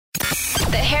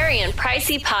The Harry and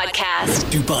Pricey Podcast.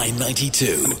 Dubai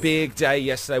 92. Big day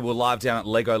yesterday. We were live down at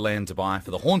Legoland Dubai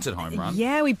for the Haunted Homerun.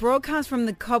 Yeah, we broadcast from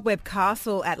the Cobweb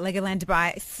Castle at Legoland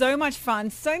Dubai. So much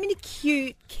fun. So many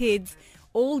cute kids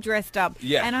all dressed up.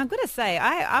 Yeah. And I've got to say,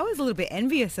 I was a little bit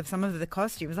envious of some of the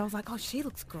costumes. I was like, oh, she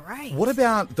looks great. What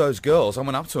about those girls? I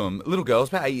went up to them, little girls,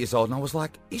 about 8 years old, and I was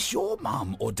like, is your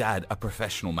mum or dad a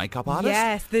professional makeup artist?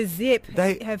 Yes, the zip.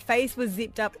 They- Her face was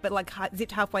zipped up, but like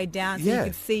zipped halfway down so Yeah. you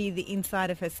could see the inside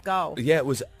of her skull. Yeah, it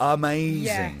was amazing.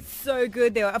 Yeah, so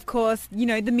good. There were, of course, you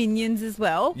know, the minions as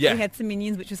well. Yeah. We had some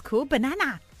minions, which was cool.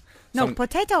 Banana. No, Some-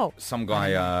 potato. Some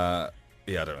guy,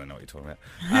 yeah, I don't really know what you're talking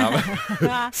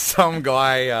about. Some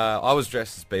guy, I was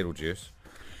dressed as Beetlejuice.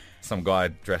 Some guy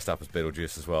dressed up as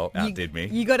Beetlejuice as well, outdid me.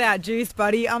 You got outjuiced,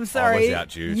 buddy. I'm sorry.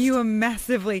 outjuiced. You were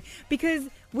massively. Because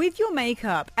with your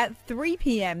makeup, at 3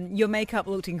 p.m., your makeup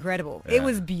looked incredible. Yeah. It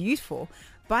was beautiful.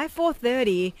 By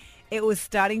 4:30, it was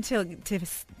starting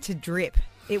to drip.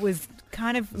 It was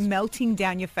kind of melting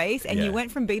down your face, and Yeah. you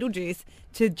went from Beetlejuice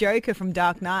to Joker from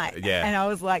Dark Knight. Yeah. And I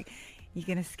was like, you're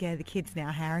going to scare the kids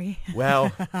now, Harry.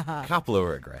 Well, a couple of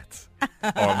regrets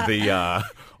on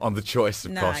the choice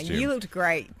of Nah, costume. you looked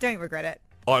great. Don't regret it.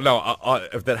 Oh, no,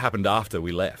 that happened after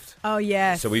we left. Oh,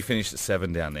 yes. So we finished at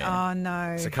 7 down there. Oh,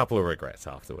 no. It's a couple of regrets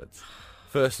afterwards.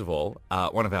 First of all,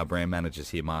 one of our brand managers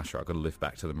here, Marsha, I got to lift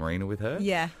back to the marina with her.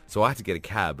 Yeah. So I had to get a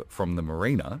cab from the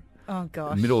marina, Oh,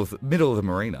 gosh. middle of the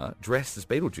marina, dressed as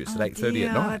Beetlejuice at 8:30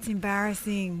 at night. That's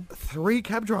embarrassing. 3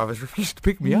 cab drivers refused to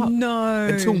pick me up. No.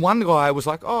 Until one guy was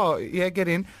like, oh, yeah, get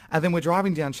in. And then we're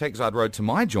driving down Sheikh Zayed Road to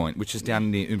my joint, which is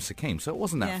down near Sakim, so it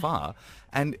wasn't that Yeah. far.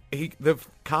 And the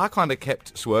car kind of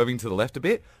kept swerving to the left a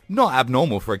bit. Not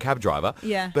abnormal for a cab driver.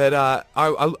 Yeah. But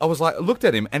I was like, looked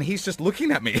at him, and he's just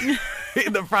looking at me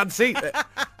in the front seat.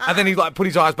 And then he like put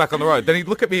his eyes back on the road. Then he'd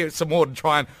look at me some more to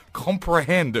try and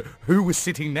comprehend who was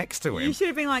sitting next to him. You should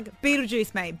have been like,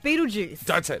 Beetlejuice, mate. Beetlejuice.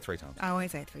 Don't say it 3 times. I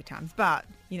won't say it 3 times, but,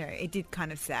 you know, it did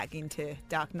kind of sag into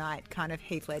Dark Knight, kind of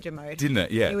Heath Ledger mode. Didn't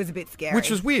it? Yeah. It was a bit scary.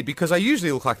 Which was weird because I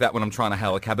usually look like that when I'm trying to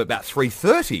hail a cab about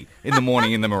 3:30 in the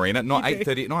morning in the marina, not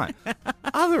 8:30 at night.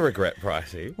 Other regret,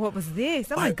 Pricey. What was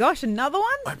this? Oh, my gosh, another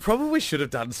one? I probably should have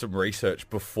done some research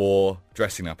before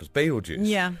dressing up as Beetlejuice.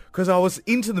 Yeah. Because I was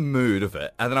into the mood of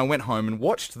it, and then I went home and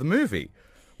watched the movie.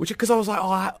 Because I was like,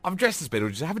 oh, I'm dressed as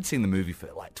Beetlejuice. I haven't seen the movie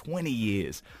for like 20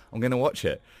 years. I'm going to watch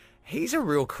it. He's a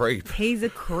real creep. He's a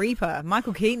creeper.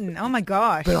 Michael Keaton. Oh, my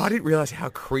gosh. But I didn't realise how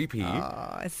creepy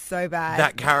Oh, it's so bad.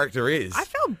 that character is. I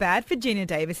felt bad for Gina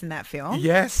Davis in that film.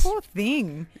 Yes. Poor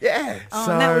thing. Yeah. Oh,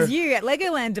 so, and that was you at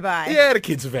Legoland Dubai. Yeah, at a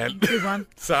kids event. Good one.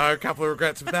 So a couple of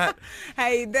regrets of that.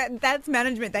 Hey, that's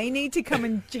management. They need to come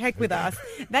and check with us.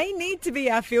 They need to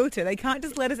be our filter. They can't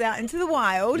just let us out into the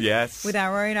wild Yes. with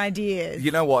our own ideas.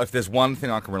 You know what? If there's one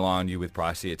thing I can rely on you with,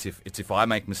 Pricey, it's if I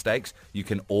make mistakes, you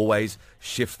can always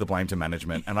shift the blame to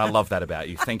management. And I love that about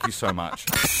you. Thank you so much.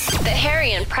 The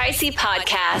Harry and Pricey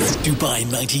Podcast.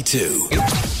 Dubai 92.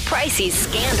 Pricey's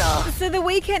Scandal. So the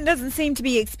weekend doesn't seem to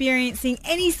be experiencing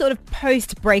any sort of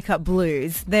post-breakup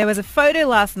blues. There was a photo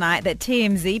last night that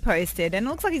TMZ posted, and it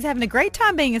looks like he's having a great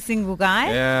time being a single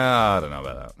guy. Yeah, I don't know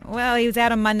about that. Well, he was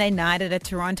out on Monday night at a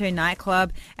Toronto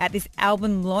nightclub at this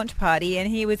album launch party, and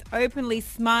he was openly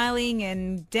smiling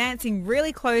and dancing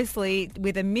really closely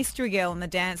with a mystery girl on the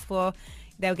dance floor.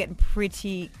 They were getting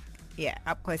pretty,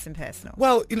 up close and personal.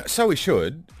 Well, so we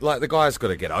should. Like, the guy's got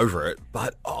to get over it.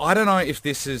 But I don't know if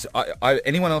this is...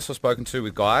 anyone else I've spoken to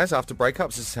with guys after breakups,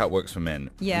 this is how it works for men.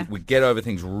 Yeah. We get over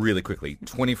things really quickly.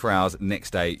 24 hours,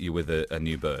 next day, you're with a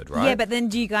new bird, right? Yeah, but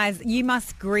then you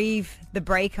must grieve the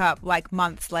breakup like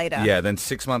months later. Yeah, then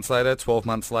 6 months later, 12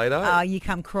 months later... Oh, you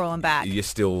come crawling back. You're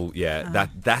still... Yeah,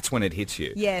 that's when it hits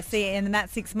you. Yeah, see, and in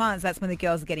that 6 months, that's when the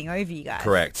girls are getting over you guys.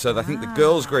 Correct. So I think the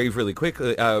girls grieve really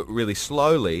quickly, really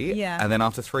slowly. Yeah. And then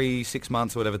after 3-6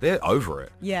 months or whatever, they're over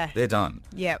it. Yeah. They're done.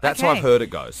 Yeah, That's okay. how I've heard it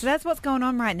goes. So that's what's going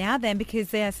on right now then, because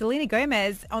Selena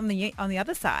Gomez on the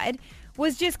other side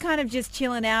was just kind of just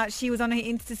chilling out. She was on her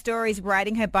Insta stories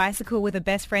riding her bicycle with her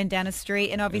best friend down the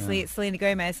street, and obviously it's Selena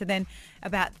Gomez. So then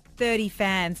about 30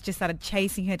 fans just started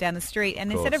chasing her down the street,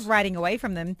 and instead of riding away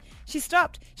from them, she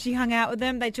stopped. She hung out with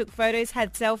them. They took photos,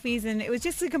 had selfies, and it was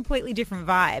just a completely different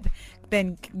vibe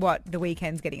than what The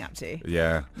Weeknd's getting up to.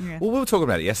 Yeah. Well, we were talking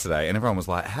about it yesterday, and everyone was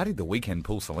like, how did The Weeknd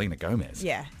pull Selena Gomez?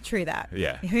 Yeah, true that.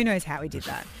 Yeah. Who knows how he did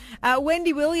that.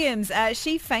 Wendy Williams,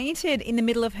 she fainted in the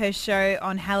middle of her show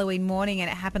on Halloween morning, and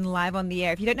it happened live on the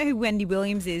air. If you don't know who Wendy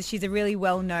Williams is, she's a really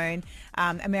well-known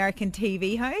American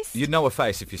TV host. You'd know her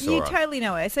face if you saw You her. totally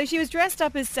know her. So she was dressed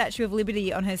up as Statue of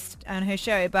Liberty on her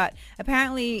show, but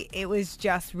apparently it was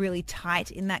just really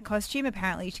tight in that costume.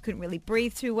 Apparently she couldn't really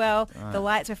breathe too well. The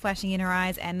lights were flashing in her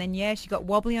eyes, and then, she got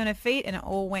wobbly on her feet, and it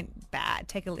all went bad.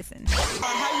 Take a listen. How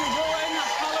you doing?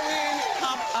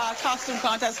 Halloween costume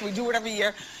contest. We do it every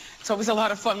year. It's always a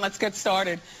lot of fun. Let's get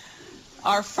started.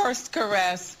 Our first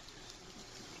caress.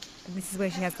 And this is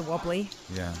where she has the wobbly.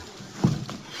 Yeah.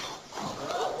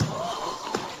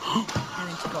 And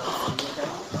then she falls.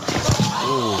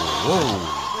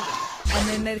 Whoa.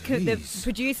 And then the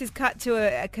producers cut to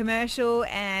a commercial,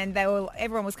 and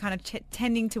everyone was kind of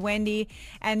tending to Wendy.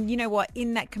 And you know what?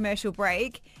 In that commercial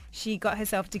break, she got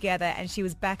herself together, and she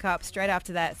was back up straight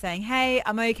after that saying, "Hey,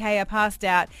 I'm okay. I passed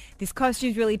out. This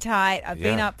costume's really tight. I've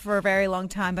been up for a very long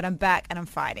time, but I'm back and I'm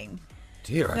fighting."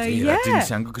 Dear, that didn't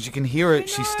sound good because you can hear it.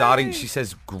 She's starting. She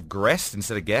says "grest"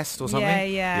 instead of "guest" or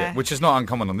something. Yeah. Which is not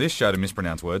uncommon on this show to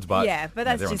mispronounce words, but that's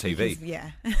they're just on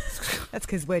TV. That's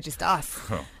because we're just us.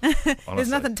 Honestly. There's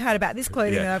nothing tight about this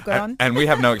clothing that I've got on. And we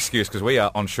have no excuse because we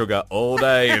are on sugar all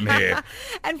day in here.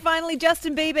 And finally,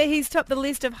 Justin Bieber, he's topped the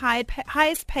list of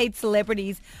highest paid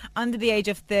celebrities under the age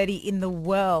of 30 in the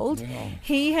world. Wow.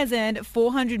 He has earned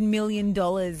 $400 million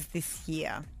this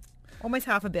year. Almost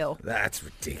half a bill. That's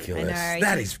ridiculous. I know.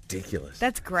 That is ridiculous.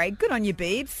 That's great. Good on you,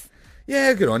 Biebs.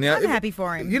 Yeah, good on you. I'm happy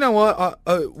for him. You know what?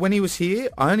 When he was here,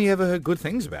 I only ever heard good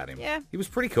things about him. Yeah. He was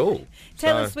pretty cool.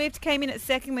 Taylor Swift came in at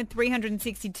second with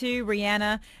 362.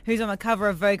 Rihanna, who's on the cover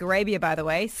of Vogue Arabia, by the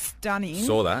way, stunning.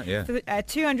 Saw that, yeah.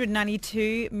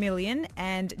 292 million.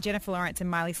 And Jennifer Lawrence and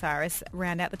Miley Cyrus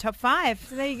round out the top 5.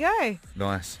 So there you go.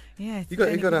 Nice. Yeah. You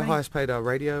got a highest paid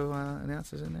radio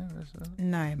announcers in there?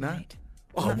 No, mate.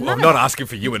 Oh, well, I'm not asking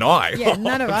for you and I. Yeah,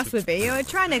 none of us would be.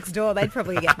 Try next door. They'd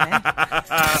probably get there.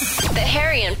 The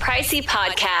Harry and Pricey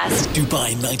Podcast.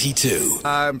 Dubai 92.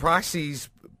 Pricey's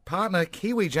partner,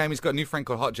 Kiwi, Jamie's got a new friend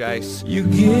called Hot Jace. You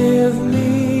give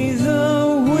me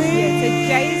the wind.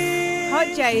 Yeah, so Hot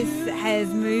Jace has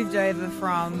moved over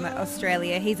from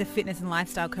Australia. He's a fitness and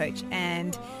lifestyle coach,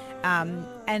 and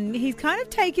he's kind of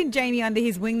taken Jamie under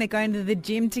his wing. They're going to the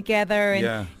gym together,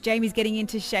 and Jamie's getting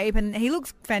into shape, and he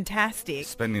looks fantastic.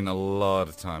 Spending a lot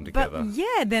of time together.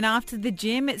 But then after the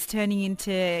gym, it's turning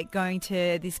into going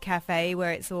to this cafe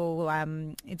where it's all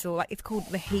it's called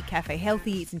the Heat Cafe,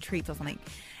 Healthy Eats and Treats or something.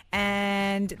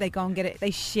 And they go and get it.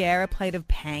 They share a plate of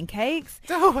pancakes.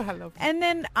 Oh, I love it. And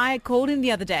then I called him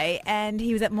the other day, and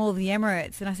he was at Mall of the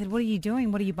Emirates, and I said, "What are you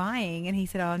doing? What are you buying?" And he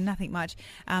said, "Oh, nothing much.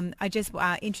 I just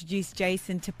introduced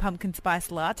Jason to pumpkin spice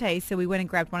lattes, so we went and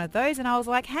grabbed one of those." And I was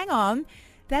like, "Hang on,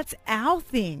 that's our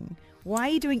thing. Why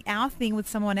are you doing our thing with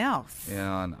someone else?"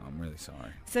 Yeah, I know. I'm really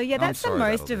sorry. So yeah, that's the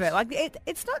most of it. Like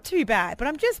it's not too bad, but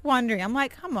I'm just wondering. I'm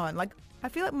like, come on, like. I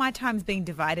feel like my time's being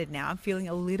divided now. I'm feeling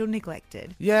a little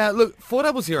neglected. Yeah, look,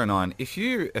 4009, if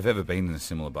you have ever been in a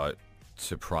similar boat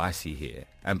to Pricey here,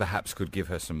 and perhaps could give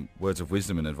her some words of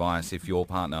wisdom and advice if your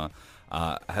partner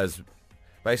has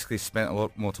basically spent a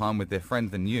lot more time with their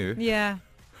friend than you. Yeah.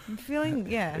 I'm feeling,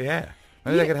 Yeah.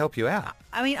 Maybe they could help you out.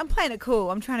 I mean, I'm playing it cool.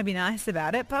 I'm trying to be nice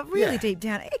about it, but really deep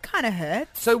down, it kind of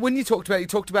hurts. So when you talked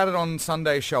about it on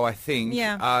Sunday's show, I think.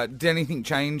 Yeah. Did anything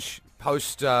change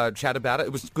post chat about it?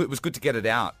 It was good to get it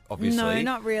out, obviously. No,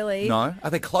 not really. No? Are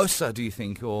they closer, do you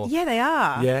think? Or yeah, they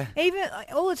are. Yeah. Even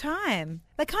all the time.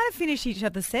 They kind of finish each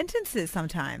other's sentences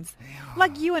sometimes.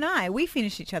 Like you and I, we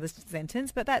finish each other's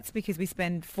sentence, but that's because we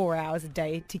spend 4 hours a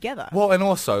day together. Well, and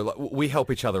also, like, we help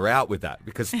each other out with that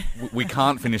because we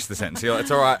can't finish the sentence. You're like,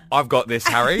 it's all right, I've got this,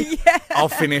 Harry. I'll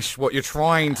finish what you're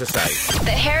trying to say.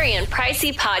 The Harry and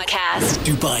Pricey Podcast.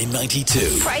 Dubai 92.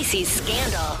 Pricey's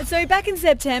Scandal. So back in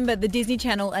September, the Disney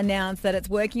Channel announced that it's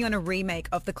working on a remake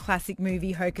of the classic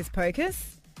movie Hocus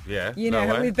Pocus. Yeah, you know,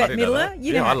 with Bette Midler.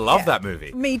 You know, I love that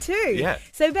movie. Me too. Yeah.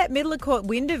 So Bette Midler caught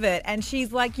wind of it, and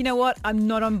she's like, you know what? I'm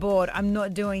not on board. I'm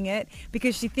not doing it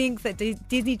because she thinks that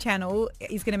Disney Channel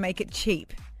is going to make it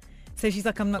cheap. So she's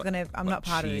like, I'm not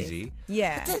part of this.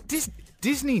 Yeah.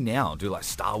 Disney now do like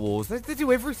Star Wars. They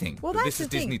do everything. Well, that's this is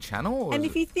the thing. Disney Channel. And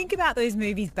if you think about those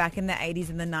movies back in the 80s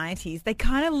and the 90s,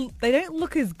 they don't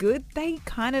look as good. They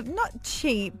kind of, not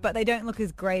cheap, but they don't look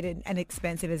as great and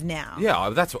expensive as now.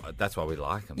 Yeah, that's why we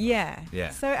like them. Yeah.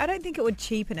 Yeah. So I don't think it would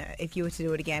cheapen it if you were to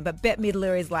do it again. But Bette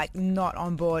Midler is like not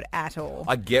on board at all.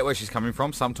 I get where she's coming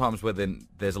from. Sometimes where then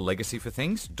there's a legacy for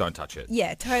things, don't touch it.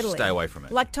 Yeah, totally. Stay away from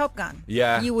it. Like Top Gun.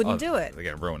 Yeah. You wouldn't do it. They're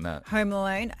going to ruin that. Home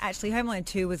Alone. Actually, Home Alone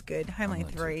 2 was good. Home Alone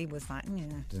 3 was like, yeah.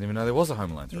 Didn't even know there was a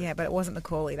Home Alone 3. Yeah, but it wasn't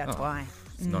Macaulay, that's why.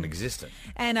 It's non-existent.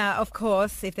 And, of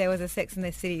course, if there was a Sex and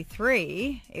the City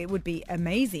 3, it would be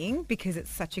amazing because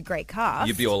it's such a great cast.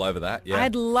 You'd be all over that, yeah.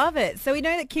 I'd love it. So we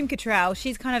know that Kim Cattrall,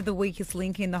 she's kind of the weakest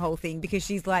link in the whole thing because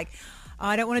she's like,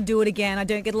 I don't want to do it again. I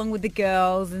don't get along with the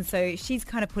girls. And so she's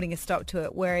kind of putting a stop to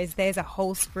it, whereas there's a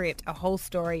whole script, a whole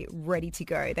story ready to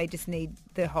go. They just need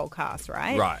the whole cast,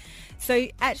 right? Right. So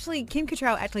actually, Kim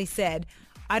Cattrall actually said,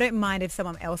 I don't mind if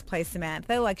someone else plays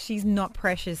Samantha. Like, she's not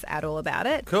precious at all about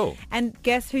it. Cool. And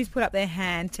guess who's put up their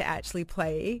hand to actually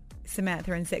play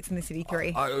Samantha in Sex and the City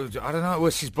 3? I don't know. Well,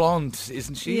 she's blonde,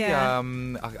 isn't she? Yeah.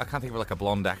 I can't think of like a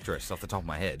blonde actress off the top of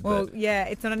my head. Well, but yeah,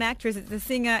 it's not an actress. It's a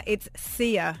singer. It's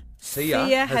Sia.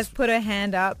 Sia has put her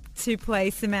hand up to play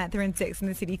Samantha in Sex and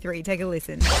the City 3. Take a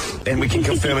listen. And we can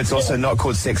confirm it's also not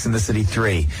called Sex and the City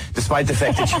 3, despite the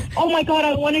fact that... Oh my God,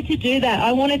 I wanted to do that.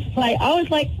 I wanted to play. I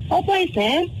was like, I'll play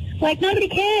Sam. Like, nobody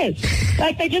cares.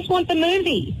 Like, they just want the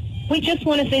movie. We just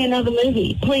want to see another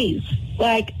movie, please.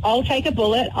 Like, I'll take a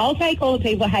bullet. I'll take all the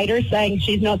people haters saying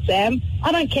she's not Sam.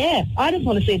 I don't care. I just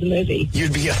want to see the movie.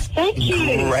 You'd be a Thank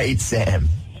you. great Sam.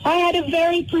 I had a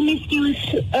very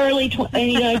promiscuous early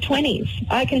 20s.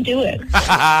 I can do it.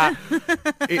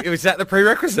 Was that the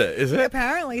prerequisite, is it?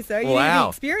 Apparently so. You Wow.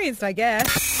 need to be experienced, I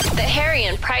guess. The Harry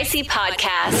and Pricey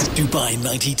Podcast. Dubai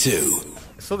 92.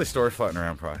 I saw this story floating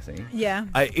around, Pricey. Yeah.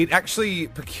 It actually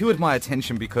procured my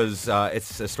attention because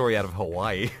it's a story out of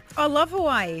Hawaii. I love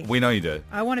Hawaii. We know you do.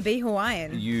 I want to be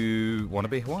Hawaiian. You want to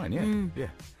be Hawaiian, yeah.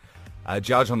 A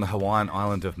judge on the Hawaiian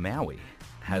island of Maui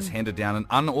has handed down an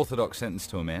unorthodox sentence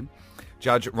to a man.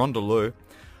 Judge Rondalu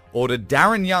ordered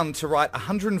Darren Young to write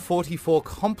 144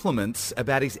 compliments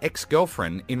about his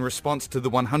ex-girlfriend in response to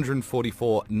the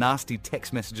 144 nasty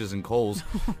text messages and calls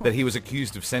that he was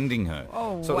accused of sending her.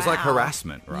 Oh, so it was like wow.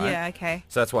 harassment, right? Yeah, okay.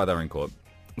 So that's why they're in court.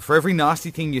 For every nasty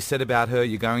thing you said about her,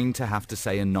 you're going to have to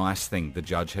say a nice thing, the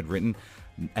judge had written,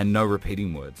 and no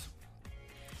repeating words.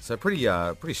 So pretty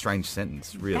strange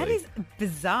sentence, really. That is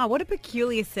bizarre. What a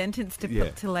peculiar sentence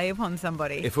to lay upon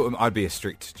somebody. If it were, I'd be a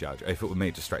strict judge. If it were me,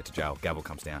 just straight to jail. Gavel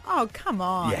comes down. Oh, come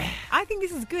on. Yeah. I think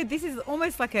this is good. This is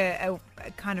almost like a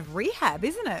kind of rehab,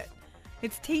 isn't it?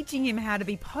 It's teaching him how to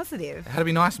be positive. How to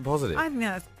be nice and positive. I think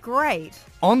that's great.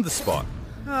 On the spot.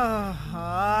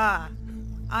 I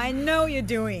know what you're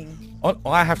doing.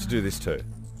 I have to do this too.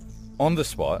 On the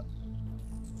spot,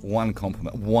 one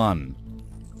compliment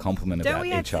about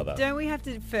each other. Don't we have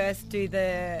to first do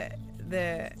the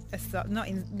assault,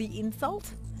 the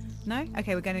insult? No?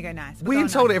 Okay, we're going to go nice. We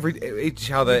insult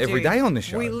each other every day on this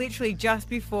show. We literally, just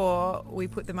before we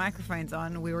put the microphones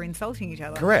on, we were insulting each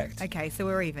other. Correct. Okay, so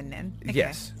we're even then. Okay.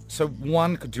 Yes. So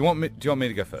one. Do you want me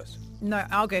to go first? No,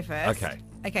 I'll go first. Okay.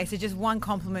 Okay, so just one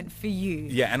compliment for you.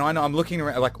 Yeah, and I know I'm looking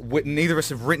around. Like neither of us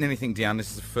have written anything down.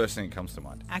 This is the first thing that comes to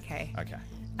mind. Okay. Okay.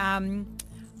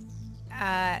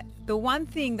 The one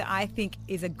thing that I think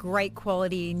is a great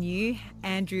quality in you,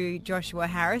 Andrew Joshua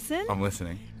Harrison, I'm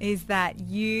listening. is that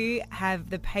you have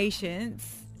the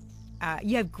patience.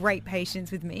 You have great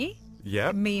patience with me.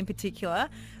 Yep. Me in particular.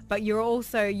 But you always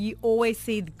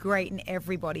see the great in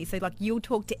everybody. So like you'll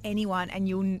talk to anyone and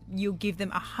you'll give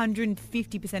them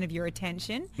 150% of your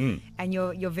attention, and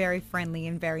you're very friendly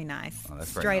and very nice. Oh,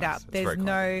 that's very Straight nice. up.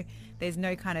 That's There's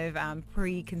no kind of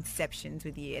preconceptions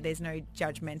with you. There's no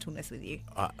judgmentalness with you.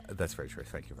 That's very true.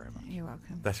 Thank you very much. You're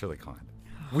welcome. That's really kind.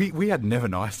 We had never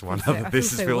nice to one another.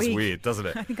 This feels weak. weird, doesn't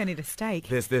it? I think I need a steak.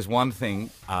 There's one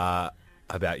thing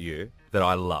about you that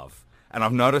I love. And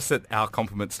I've noticed that our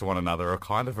compliments to one another are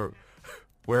kind of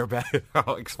we're about it.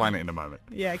 I'll explain it in a moment.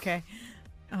 Yeah, okay.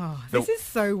 Oh, this is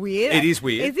so weird. It is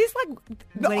weird. Is this like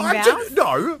wedding I'm vows?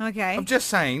 no. Okay. I'm just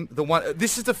saying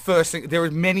this is the first thing. There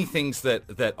are many things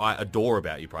that I adore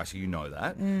about you, Pricey. You know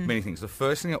that. Many things. The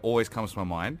first thing that always comes to my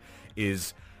mind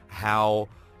is how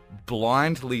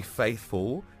blindly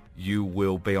faithful you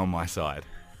will be on my side.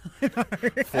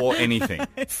 For anything.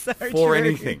 It's so for true.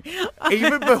 anything.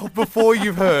 Even before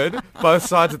you've heard both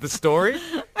sides of the story,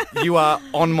 you are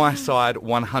on my side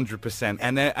 100%.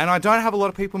 And I don't have a lot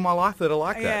of people in my life that are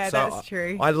like that. Yeah, So that's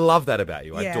true. I love that about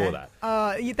you. I adore that.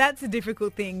 That's a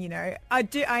difficult thing, you know. I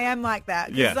am like that.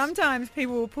 'Cause Yes. sometimes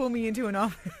people will pull me into an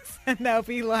office and they'll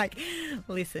be like,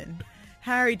 listen,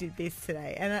 Harry did this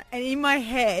today. And in my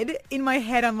head,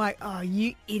 I'm like, oh,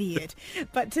 you idiot.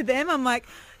 But to them, I'm like,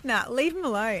 nah, leave him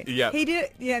alone. Yeah. He did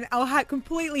it. Yeah, I'll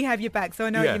completely have your back, so I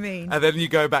know what you mean. And then you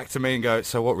go back to me and go,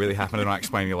 so what really happened? And I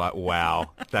explain, you're like, wow,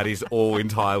 that is all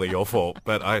entirely your fault.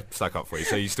 But I stuck up for you,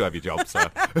 so you still have your job. So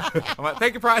I'm like,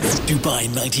 thank you, Price.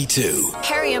 Dubai 92.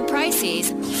 Harry and Pricey's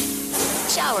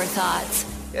Shower Thoughts.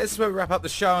 Yeah, this is where we wrap up the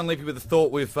show and leave you with a thought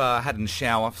we've had in the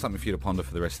shower, something for you to ponder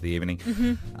for the rest of the evening.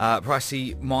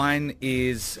 Pricey, mine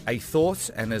is a thought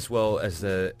and as well as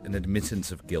an admittance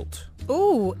of guilt.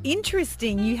 Ooh,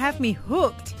 interesting. You have me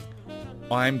hooked.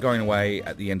 I'm going away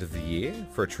at the end of the year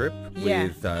for a trip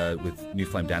with New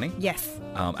Flame Danny. Yes.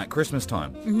 At Christmas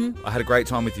time. Mm-hmm. I had a great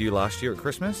time with you last year at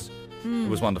Christmas. It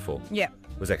was wonderful. Yeah.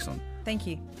 It was excellent. Thank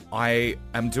you. I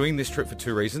am doing this trip for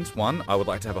 2 reasons. One, I would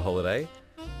like to have a holiday.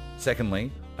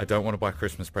 Secondly, I don't want to buy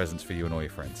Christmas presents for you and all your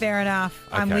friends. Fair enough.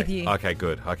 I'm with you. Okay,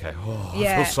 good. Okay. Oh,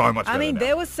 Yeah. I feel so much better now.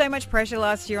 there was so much pressure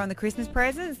last year on the Christmas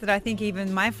presents that I think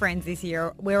even my friends this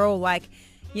year, we're all like,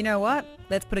 you know what?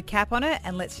 Let's put a cap on it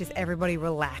and let's just everybody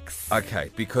relax.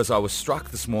 Okay, because I was struck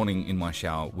this morning in my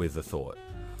shower with a thought.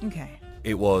 Okay.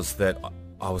 It was that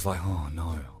I was like, oh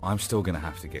no, I'm still going to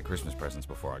have to get Christmas presents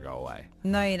before I go away.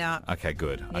 No, you're not. Okay,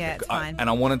 good. Yeah, okay, it's fine.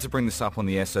 And I wanted to bring this up on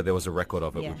the air so there was a record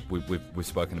of it. Yeah. We've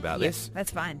spoken about this.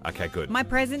 That's fine. Okay, good. My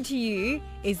present to you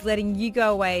is letting you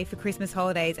go away for Christmas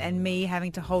holidays and me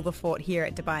having to hold the fort here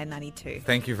at Dubai 92.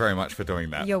 Thank you very much for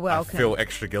doing that. You're welcome. I feel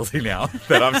extra guilty now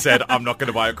that I've said I'm not going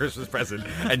to buy a Christmas present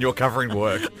and you're covering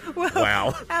work. Well,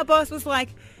 wow. Our boss was like,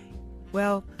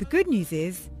 well, the good news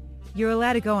is you're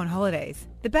allowed to go on holidays.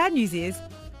 The bad news is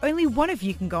only one of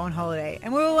you can go on holiday.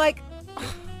 And we were like,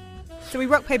 oh. So we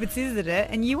rock, paper, scissors at it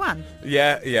and you won.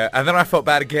 Yeah. And then I felt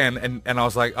bad again and I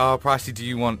was like, oh, Pricey, do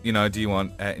you want,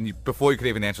 and you, before you could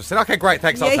even answer, I said, okay, great,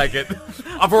 thanks, I'll take it.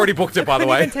 I've already booked it, by the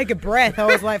way. I couldn't even take a breath. I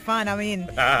was like, fine, I'm in.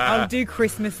 I'll do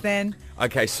Christmas then.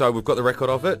 Okay, so we've got the record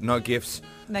of it. No gifts.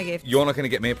 No gifts. You're not going to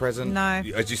get me a present? No.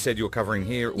 As you said, you're covering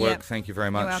here at work. Yep. Thank you very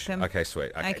much. You're welcome. Okay,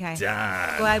 sweet. Okay.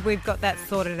 Done. Glad we've got that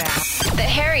sorted out. The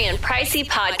Harry and Pricey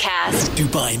Podcast.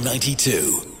 Dubai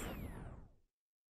 92.